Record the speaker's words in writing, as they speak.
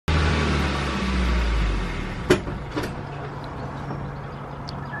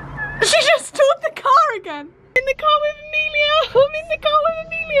again. I'm in the car with Amelia. I'm in the car with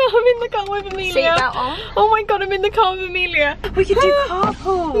Amelia. I'm in the car with Amelia. Seatbelt on. Oh my god, I'm in the car with Amelia. We could do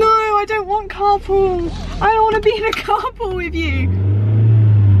carpool. No, I don't want carpool. I don't want to be in a carpool with you.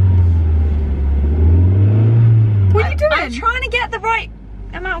 What are you doing? I'm trying to get the right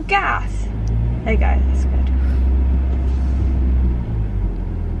amount of gas. There you go, that's good.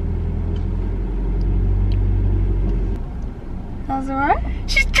 That's alright.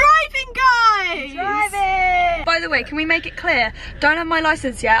 She's driving, guys! Driving! By the way, can we make it clear? Don't have my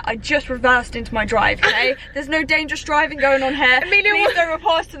license yet. I just reversed into my drive, okay? There's no dangerous driving going on here. Amelia, please don't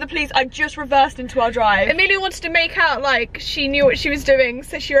report us to the police. I just reversed into our drive. Amelia wanted to make out like she knew what she was doing,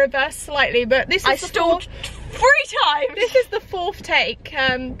 so she reversed slightly, but this is I stalled 3 times! This is the 4th take,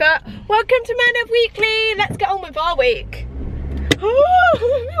 but welcome to Man Dev Weekly. Let's get on with our week.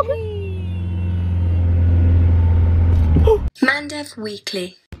 Mandev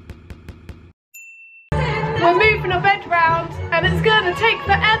Weekly. We're moving our bed round and it's gonna take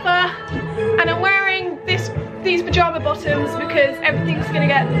forever, and I'm wearing these pajama bottoms because everything's gonna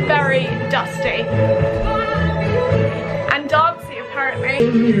get very dusty and dancey apparently.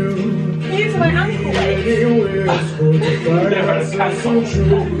 Use my ankle weights.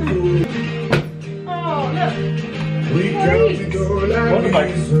 Oh look. Can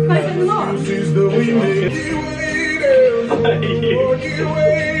I get them on?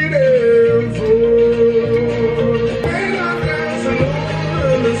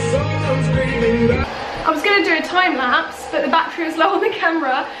 I was going to do a time lapse, but the battery was low on the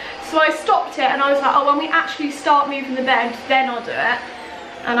camera, so I stopped it and I was like, oh, when we actually start moving the bed, then I'll do it.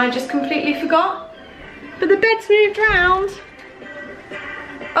 And I just completely forgot. But the bed's moved round.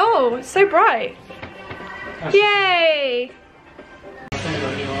 Oh, it's so bright. Yay!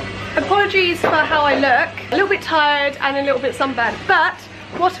 Apologies for how I look. A little bit tired and a little bit sunburned. But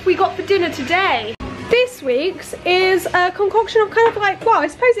what have we got for dinner today? This week's is a concoction of kind of like, well, I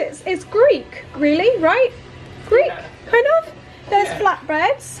suppose it's Greek, really, right? Greek, kind of. There's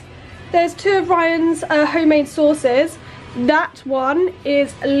flatbreads. There's 2 of Ryan's homemade sauces. That one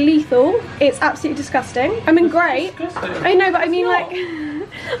is lethal. It's absolutely disgusting. I mean, great. I know, but I mean, like, I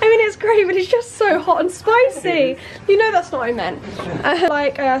mean, it's great, but it's just so hot and spicy. You know that's not what I meant.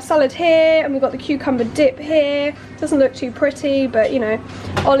 Like a salad here, and we've got the cucumber dip here. Doesn't look too pretty, but you know,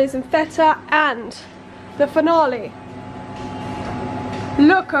 olives and feta, and the finale.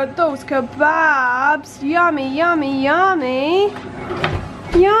 Look at those kebabs. Yummy, yummy, yummy.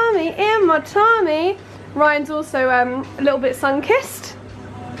 Yummy in my tummy. Ryan's also a little bit sun-kissed.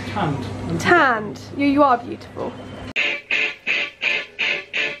 Tanned. Tanned. You are beautiful.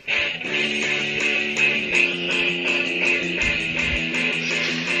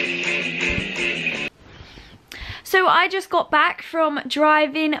 So I just got back from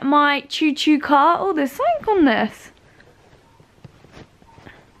driving my choo-choo car. Oh, there's something on this.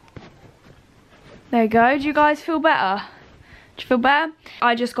 There you go. Do you guys feel better? Do you feel better?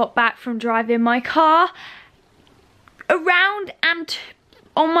 I just got back from driving my car around and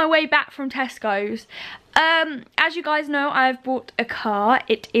on my way back from Tesco's. As you guys know, I've bought a car.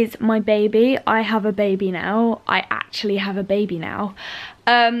 It is my baby. I have a baby now. I actually have a baby now.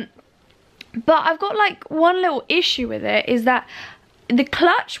 But I've got like one little issue with it, is that the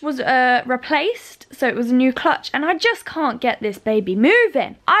clutch was replaced, so it was a new clutch, and I just can't get this baby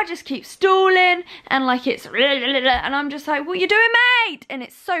moving. I just keep stalling, and like it's and I'm just like, what are you doing, mate? And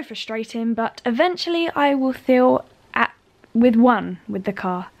it's so frustrating, but eventually I will feel with the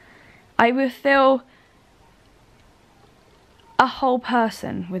car. I will feel a whole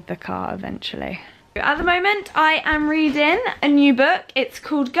person with the car eventually. At the moment, I am reading a new book. It's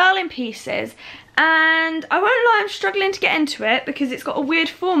called Girl in Pieces, and I won't lie, I'm struggling to get into it because it's got a weird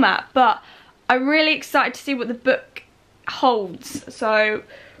format, but I'm really excited to see what the book holds, so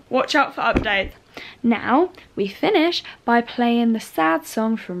watch out for updates. Now, we finish by playing the sad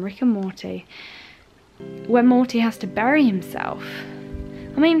song from Rick and Morty, where Morty has to bury himself.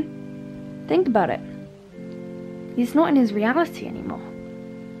 I mean, think about it. He's not in his reality anymore.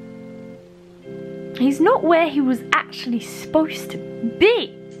 He's not where he was actually supposed to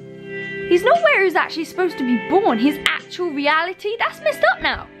be. He's not where he was actually supposed to be born. His actual reality, that's messed up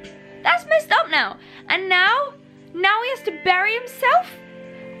now. That's messed up now. And now he has to bury himself.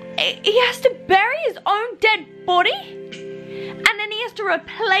 He has to bury his own dead body. And then he has to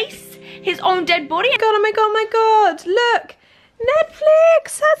replace his own dead body. Oh my god, oh my god, look.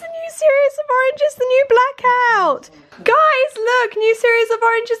 Netflix has a new series of Orange is the New Black out. Guys, look, new series of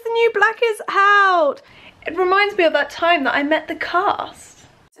Orange is the New Black is out. It reminds me of that time that I met the cast.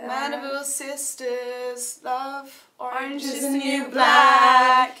 Mandevillesisters love orange is Orange is the the new new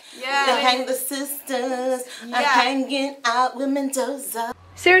black. They Yeah. hang the sisters. Yeah. I'm hanging out with Mendoza.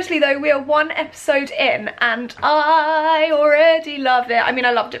 Seriously though, we are one episode in and I already love it. I mean,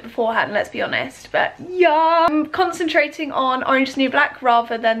 I loved it beforehand, let's be honest, but yeah. I'm concentrating on Orange is the New Black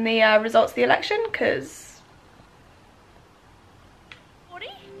rather than the results of the election, because...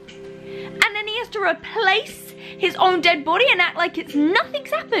 And then he has to replace his own dead body and act like nothing's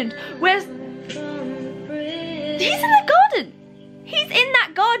happened. Whereas he's in the garden. He's in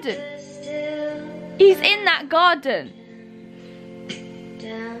that garden. He's in that garden.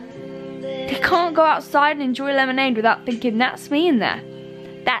 He can't go outside and enjoy lemonade without thinking, that's me in there.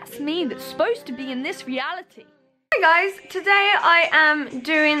 That's me that's supposed to be in this reality. Hey guys, today I am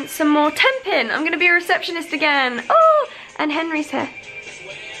doing some more temping. I'm going to be a receptionist again. Oh, and Henry's here.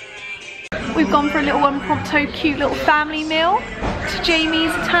 We've gone for a little impromptu cute little family meal to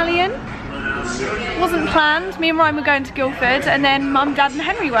Jamie's Italian. Wasn't planned. Me and Ryan were going to Guildford and then Mum, Dad and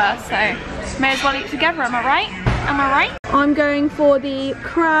Henry were, so may as well eat together, am I right? Am I right? I'm going for the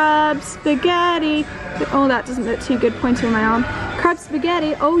crab spaghetti. Oh, that doesn't look too good pointing on my arm. Crab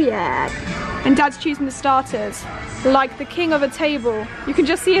spaghetti, oh yeah. And Dad's choosing the starters, like the king of a table. You can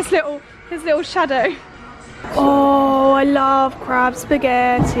just see his little shadow. Oh, I love crab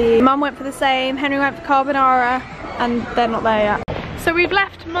spaghetti. Mum went for the same, Henry went for carbonara, and they're not there yet. So we've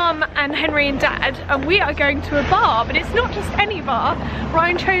left Mum and Henry and Dad, and we are going to a bar, but it's not just any bar.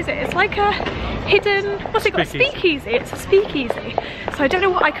 Ryan chose it. It's like a hidden, what's it called? Speakeasy. It's a speakeasy. So I don't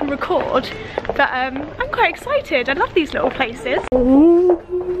know what I can record, but I'm quite excited. I love these little places. Ooh.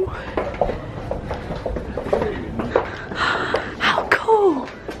 How cool.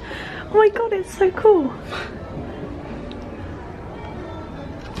 Oh my god, it's so cool.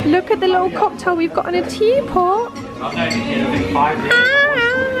 Look at the little cocktail we've got in a teapot. Ah,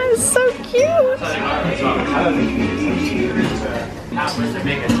 it's so cute.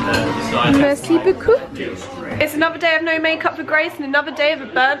 Merci beaucoup. It's another day of no makeup for Grace and another day of a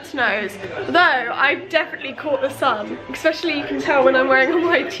burnt nose. Though I've definitely caught the sun, especially you can tell when I'm wearing a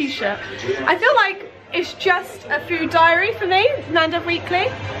white t-shirt. I feel like it's just a food diary for me, Mandev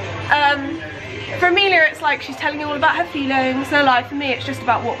Weekly. For Amelia it's like she's telling you all about her feelings, her life. For me it's just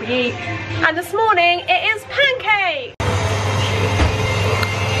about what we eat. And this morning it is pancake!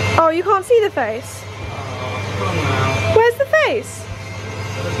 Oh, you can't see the face? Where's the face?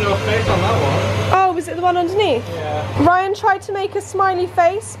 There's no face on that one. Oh, was it the one underneath? Yeah. Ryan tried to make a smiley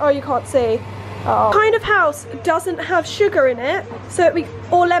face. Oh, you can't see. Oh. Kind of house doesn't have sugar in it,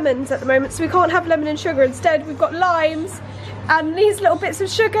 or lemons at the moment, so we can't have lemon and sugar. Instead we've got limes and these little bits of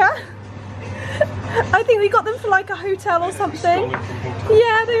sugar. I think we got them for like a hotel or something.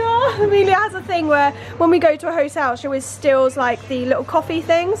 Yeah, they are. Amelia has a thing where when we go to a hotel she always steals like the little coffee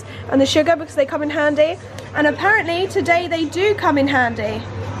things and the sugar because they come in handy. And apparently today they do come in handy.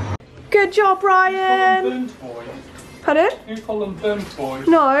 Good job, Ryan. Pardon? You call them burnt boys?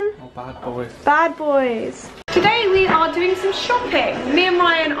 No. Oh, bad boys. Bad boys. Today we are doing some shopping. Me and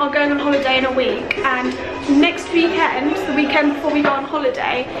Ryan are going on holiday in a week, and next weekend, the weekend before we go on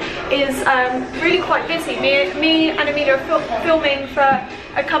holiday, is really quite busy. Me and Amelia are filming for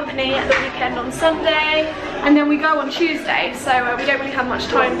a company at the weekend on Sunday, and then we go on Tuesday, so we don't really have much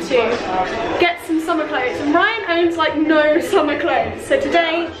time to get some summer clothes. And Ryan owns like no summer clothes, so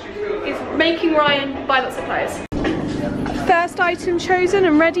today is making Ryan buy lots of clothes. First item chosen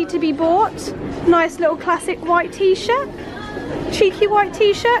and ready to be bought. Nice little classic white t-shirt. Cheeky white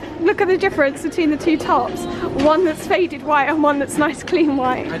t-shirt. Look at the difference between the two tops. One that's faded white and one that's nice clean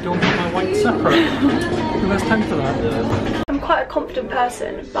white. I don't want my white separate. There's time for that. I'm quite a confident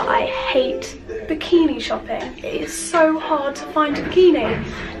person, but I hate bikini shopping. It is so hard to find a bikini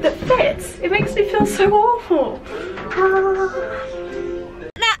that fits. It makes me feel so awful.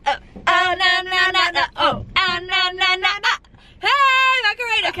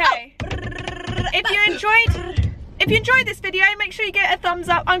 Okay. If you enjoyed this video, make sure you give it a thumbs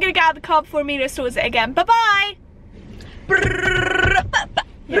up. I'm gonna get out of the car before Amelia stores it again. Bye bye.